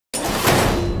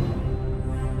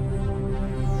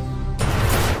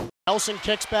Nelson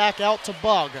kicks back out to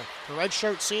Bug. The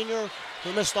redshirt senior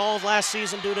who missed all of last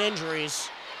season due to injuries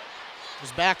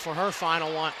is back for her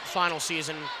final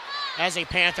season as a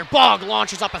Panther. Bug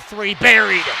launches up a three,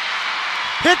 buried.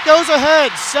 Pitt goes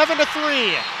ahead,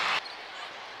 7-3.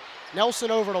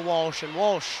 Nelson over to Walsh, and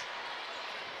Walsh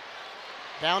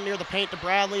down near the paint to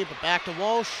Bradley, but back to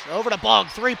Walsh. Over to Bug,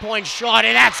 three-point shot,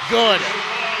 and that's good.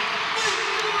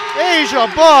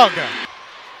 Asia Bug.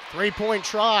 Three-point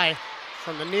try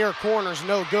from the near corner's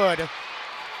no good.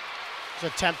 It's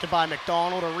attempted by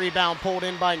McDonald, a rebound pulled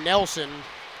in by Nelson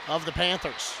of the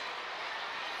Panthers.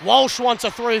 Walsh wants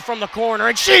a three from the corner,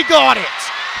 and she got it!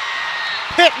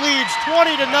 Pitt leads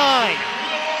 20-9.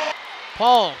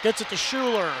 Paul gets it to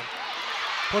Schuler.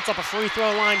 Puts up a free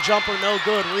throw line jumper, no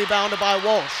good. Rebounded by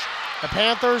Walsh. The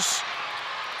Panthers,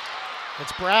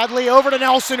 it's Bradley over to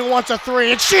Nelson who wants a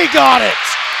three, and she got it!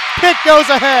 Pitt goes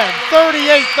ahead,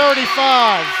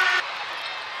 38-35.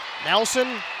 Nelson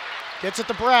gets it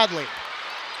to Bradley.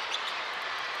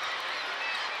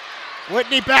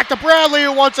 Whitney back to Bradley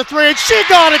who wants a three, and she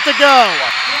got it to go!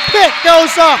 Pitt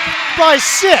goes up by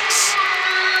 6.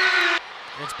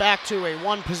 It's back to a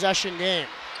one-possession game.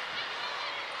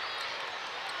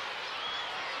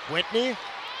 Whitney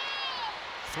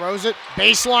throws it,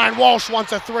 baseline, Walsh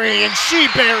wants a three, and she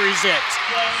buries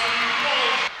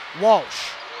it.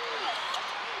 Walsh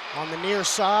on the near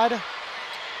side.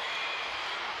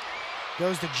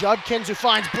 Goes to Judkins who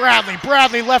finds Bradley.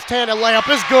 Bradley left-handed layup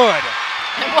is good.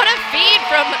 And what a feed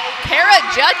from Kara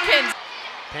Judkins.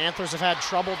 Panthers have had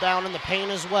trouble down in the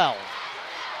paint as well.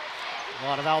 A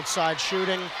lot of outside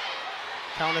shooting.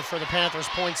 Counted for the Panthers'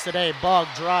 points today. Bug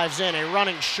drives in, a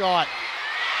running shot.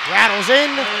 Rattles in.